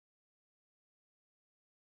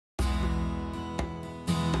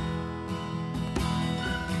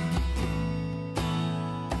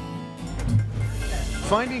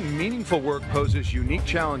Finding meaningful work poses unique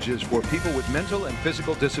challenges for people with mental and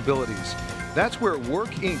physical disabilities. That's where Work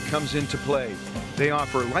Inc. comes into play. They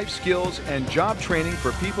offer life skills and job training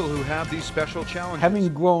for people who have these special challenges.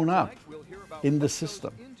 Having grown up in the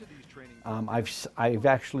system, I've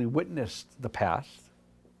actually witnessed the past,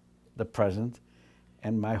 the present,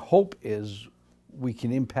 and my hope is we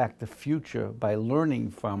can impact the future by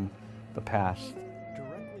learning from the past.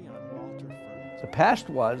 The past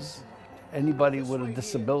was anybody with a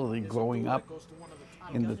disability growing up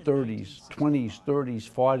in the 30s, 20s, 30s,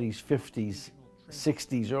 40s, 50s,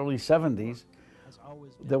 60s, early 70s,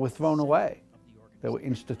 they were thrown away. They were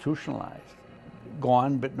institutionalized,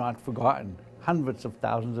 gone but not forgotten. Hundreds of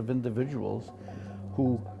thousands of individuals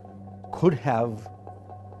who could have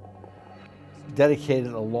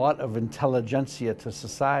dedicated a lot of intelligentsia to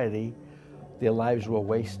society, their lives were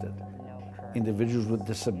wasted. Individuals with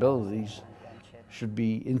disabilities should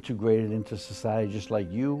be integrated into society just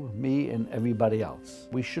like you, me, and everybody else.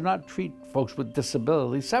 We should not treat folks with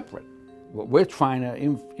disabilities separate. What we're trying to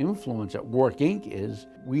influence at Work Inc. is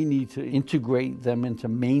we need to integrate them into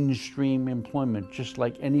mainstream employment just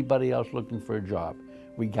like anybody else looking for a job,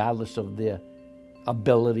 regardless of their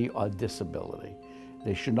ability or disability.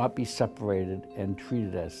 They should not be separated and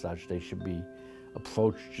treated as such. They should be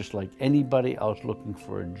approached just like anybody else looking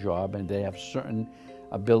for a job, and they have certain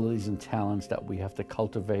abilities and talents that we have to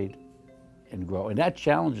cultivate and grow. And that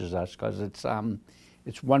challenges us because it's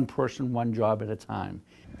one person, one job at a time.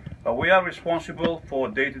 We are responsible for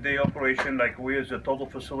day-to-day operation, like we as a total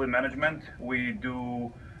facility management. We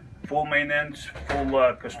do full maintenance, full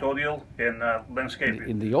custodial, and landscaping.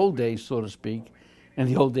 In the old days, so to speak, and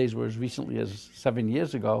the old days were as recently as 7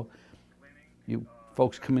 years ago, you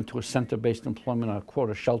folks come into a center-based employment or quote,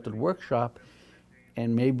 a sheltered workshop,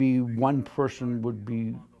 and maybe one person would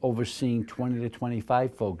be overseeing 20 to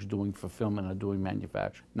 25 folks doing fulfillment or doing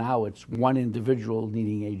manufacturing. Now it's one individual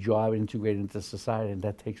needing a job integrated into society, and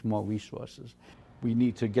that takes more resources. We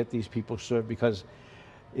need to get these people served because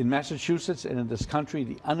in Massachusetts and in this country,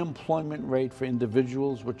 the unemployment rate for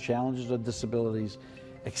individuals with challenges or disabilities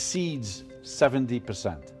exceeds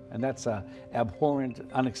 70%. And that's an abhorrent,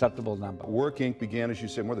 unacceptable number. Work Inc. began, as you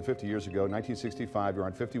said, more than 50 years ago, 1965. You're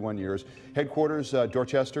on 51 years. Headquarters,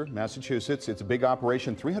 Dorchester, Massachusetts. It's a big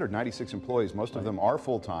operation, 396 employees. Most of them are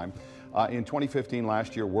full-time. In 2015,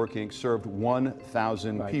 last year, Work Inc. served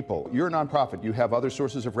 1,000 people. You're a nonprofit. You have other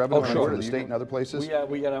sources of revenue in the state and other places?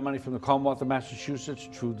 We get our money from the Commonwealth of Massachusetts,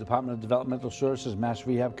 through Department of Developmental Services, Mass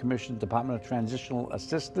Rehab Commission, Department of Transitional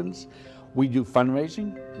Assistance. We do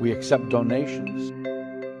fundraising. We accept donations.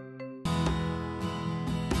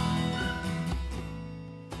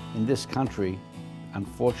 In this country,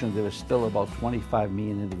 unfortunately, there are still about 25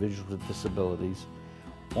 million individuals with disabilities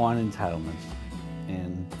on entitlements,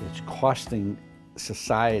 and it's costing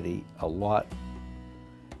society a lot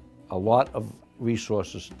of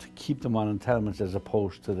resources to keep them on entitlements as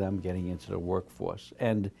opposed to them getting into the workforce.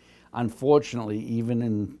 And unfortunately, even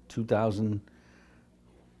in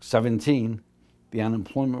 2017, the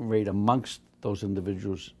unemployment rate amongst those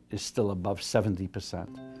individuals is still above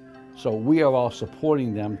 70%. So we are all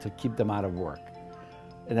supporting them to keep them out of work.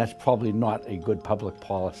 And that's probably not a good public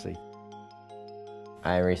policy.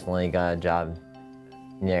 I recently got a job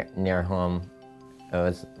near home. It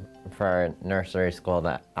was for a nursery school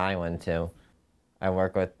that I went to. I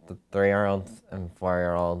work with the 3-year-olds and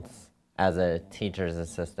 4-year-olds as a teacher's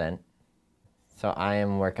assistant. So I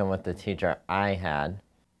am working with the teacher I had.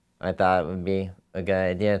 I thought it would be a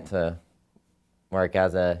good idea to work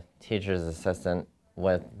as a teacher's assistant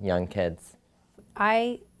with young kids.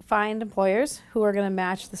 I find employers who are going to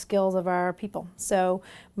match the skills of our people. So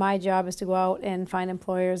my job is to go out and find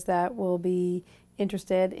employers that will be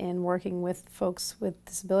interested in working with folks with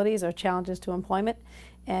disabilities or challenges to employment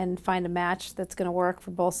and find a match that's going to work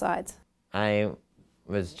for both sides. I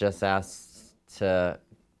was just asked to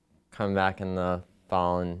come back in the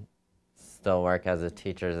fall and still work as a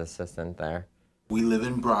teacher's assistant there. We live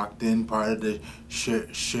in Brockton, part of the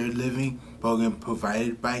shared living program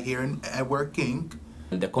provided by here at Work Inc.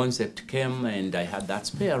 The concept came and I had that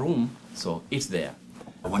spare room, so it's there.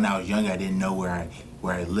 When I was young, I didn't know where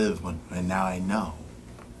I lived, and now I know.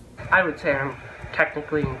 I would say I'm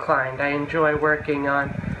technically inclined. I enjoy working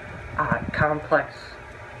on complex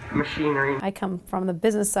machinery. I come from the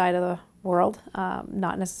business side of the world,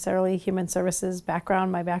 not necessarily human services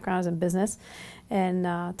background. My background is in business, and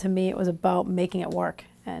to me it was about making it work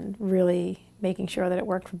and really making sure that it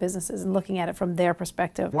worked for businesses and looking at it from their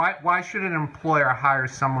perspective. Why should an employer hire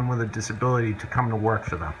someone with a disability to come to work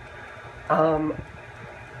for them?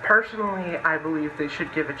 Personally, I believe they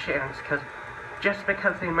should give a chance because just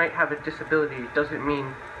because they might have a disability doesn't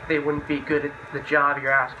mean they wouldn't be good at the job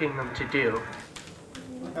you're asking them to do.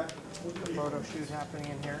 Photo shoot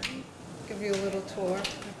happening in here. Give you a little tour.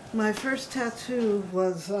 My first tattoo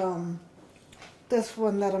was this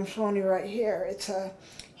one that I'm showing you right here. It's a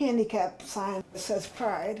handicap sign that says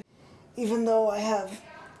Pride. Even though I have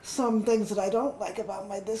some things that I don't like about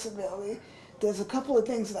my disability, there's a couple of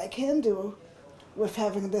things that I can do with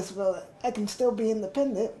having a disability. I can still be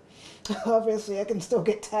independent. Obviously, I can still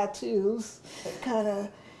get tattoos. It kind of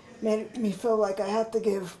made me feel like I had to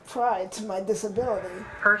give pride to my disability.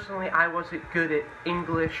 Personally, I wasn't good at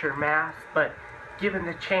English or math, but given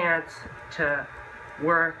the chance to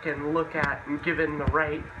work and look at and given the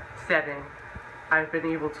right setting, I've been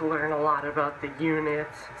able to learn a lot about the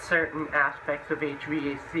units, certain aspects of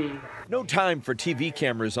HVAC. No time for TV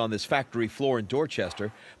cameras on this factory floor in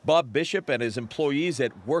Dorchester. Bob Bishop and his employees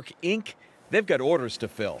at Work Inc., they've got orders to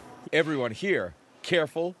fill. Everyone here,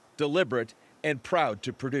 careful, deliberate, and proud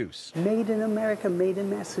to produce. Made in America, made in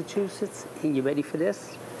Massachusetts. And you ready for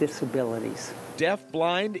this? Disabilities. Deaf,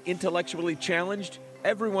 blind, intellectually challenged,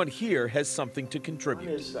 everyone here has something to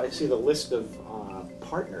contribute. I see the list of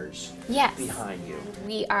partners behind you.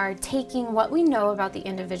 We are taking what we know about the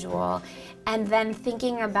individual and then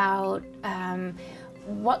thinking about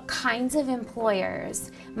what kinds of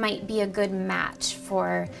employers might be a good match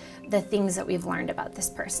for the things that we've learned about this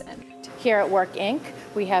person. Here at Work Inc.,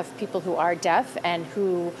 we have people who are deaf and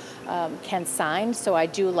who can sign, so I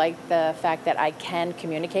do like the fact that I can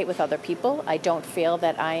communicate with other people. I don't feel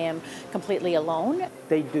that I am completely alone.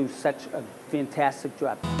 They do such a fantastic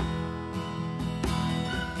job.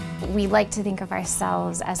 We like to think of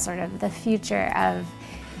ourselves as sort of the future of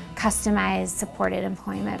customized, supported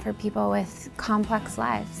employment for people with complex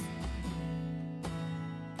lives.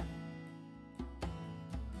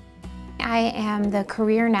 I am the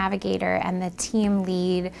career navigator and the team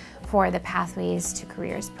lead for the Pathways to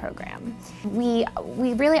Careers program. We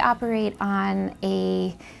really operate on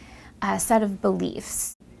a set of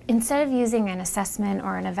beliefs. Instead of using an assessment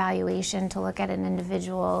or an evaluation to look at an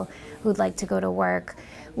individual who'd like to go to work,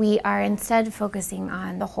 we are instead focusing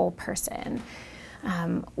on the whole person.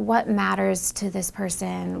 What matters to this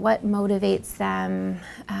person? What motivates them?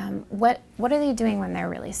 What are they doing when they're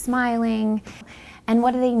really smiling? And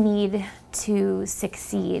what do they need to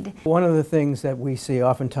succeed? One of the things that we see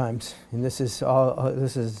oftentimes, and this is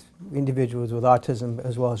individuals with autism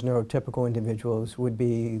as well as neurotypical individuals, would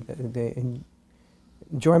be the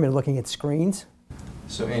enjoyment of looking at screens.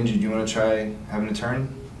 So Angie, do you want to try having a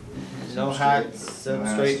turn? No hats,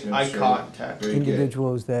 straight eye contact.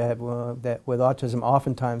 Individuals that with autism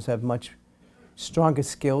oftentimes have much stronger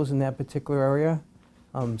skills in that particular area.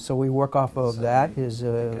 So we work off of that as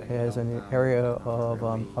an area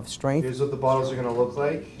of strength. Here's what the bottles are going to look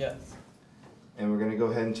like. Yes. And we're going to go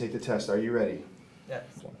ahead and take the test. Are you ready? Yes.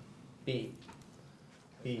 B.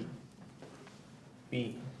 B.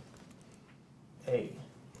 B. A.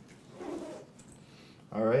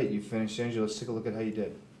 All right, you finished, Angie. Let's take a look at how you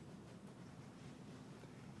did.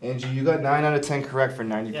 Angie, you got 9 out of 10 correct for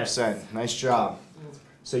 90%. Yes. Nice job.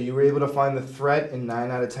 So you were able to find the threat in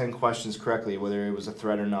 9 out of 10 questions correctly, whether it was a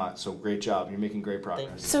threat or not. So great job. You're making great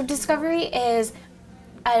progress. So discovery is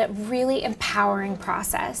a really empowering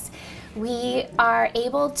process. We are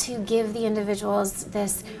able to give the individuals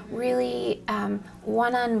this really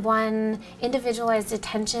one-on-one individualized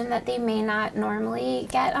attention that they may not normally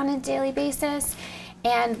get on a daily basis.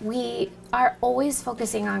 And we are always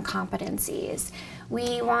focusing on competencies.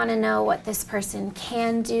 We want to know what this person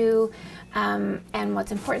can do and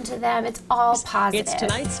what's important to them. It's all positive. It's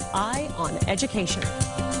tonight's Eye on Education.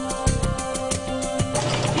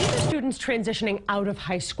 These are students transitioning out of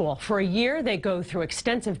high school. For a year, they go through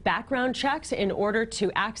extensive background checks in order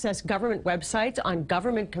to access government websites on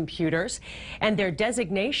government computers, and their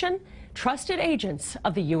designation, trusted agents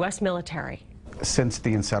of the U.S. military. Since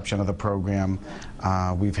the inception of the program,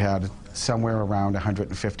 we've had somewhere around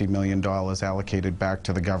 $150 million allocated back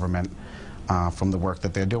to the government from the work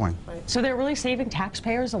that they're doing. So they're really saving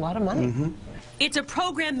taxpayers a lot of money. Mm-hmm. It's a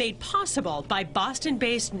program made possible by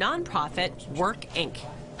Boston-based nonprofit Work Inc.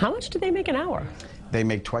 How much do they make an hour? They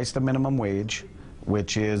make twice the minimum wage,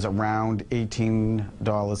 which is around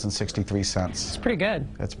 $18.63. It's pretty good.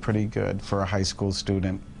 That's pretty good for a high school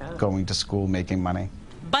student going to school making money.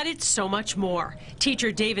 But it's so much more. Teacher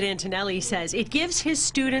David Antonelli says it gives his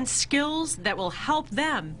students skills that will help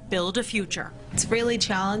them build a future. It's really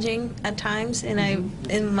challenging at times, and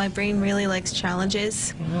my brain really likes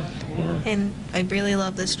challenges, and I really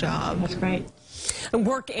love this job. That's great.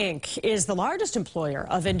 Work Inc. is the largest employer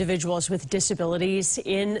of individuals with disabilities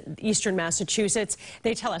in eastern Massachusetts.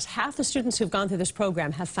 They tell us half the students who've gone through this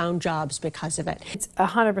program have found jobs because of it. It's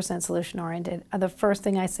 100% solution-oriented. The first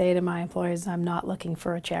thing I say to my employers is I'm not looking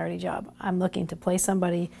for a charity job. I'm looking to place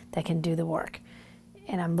somebody that can do the work.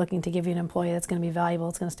 And I'm looking to give you an employee that's going to be valuable,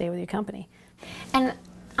 that's going to stay with your company. And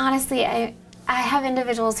honestly, I have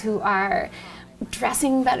individuals who are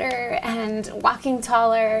dressing better and walking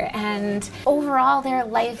taller, and overall their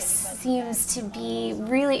life seems to be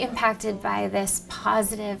really impacted by this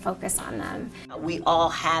positive focus on them. We all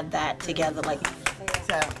had that together, like,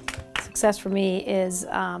 so. Success for me is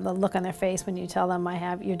the look on their face when you tell them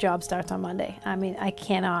your job starts on Monday. I mean, I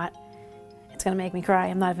cannot, it's gonna make me cry.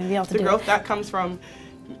 I'm not even gonna be able to do it. The growth that comes from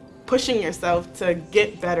pushing yourself to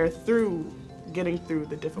get better through getting through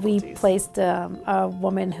the difficulties. We placed a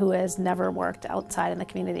woman who has never worked outside in the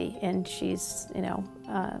community, and she's, you know,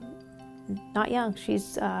 not young.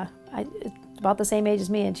 She's about the same age as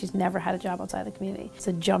me, and she's never had a job outside the community.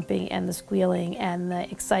 So jumping and the squealing and the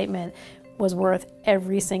excitement was worth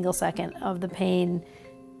every single second of the pain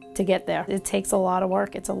to get there. It takes a lot of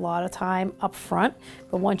work. It's a lot of time up front,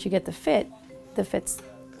 but once you get the fit's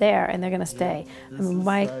there, and they're going to stay. I mean,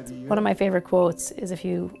 one of my favorite quotes is, if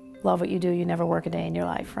you love what you do, you never work a day in your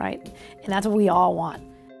life, right? And that's what we all want.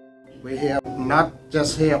 We're here not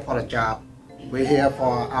just here for a job, we're here for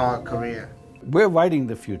our career. We're writing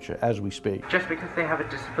the future as we speak. Just because they have a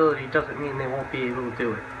disability doesn't mean they won't be able to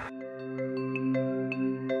do it.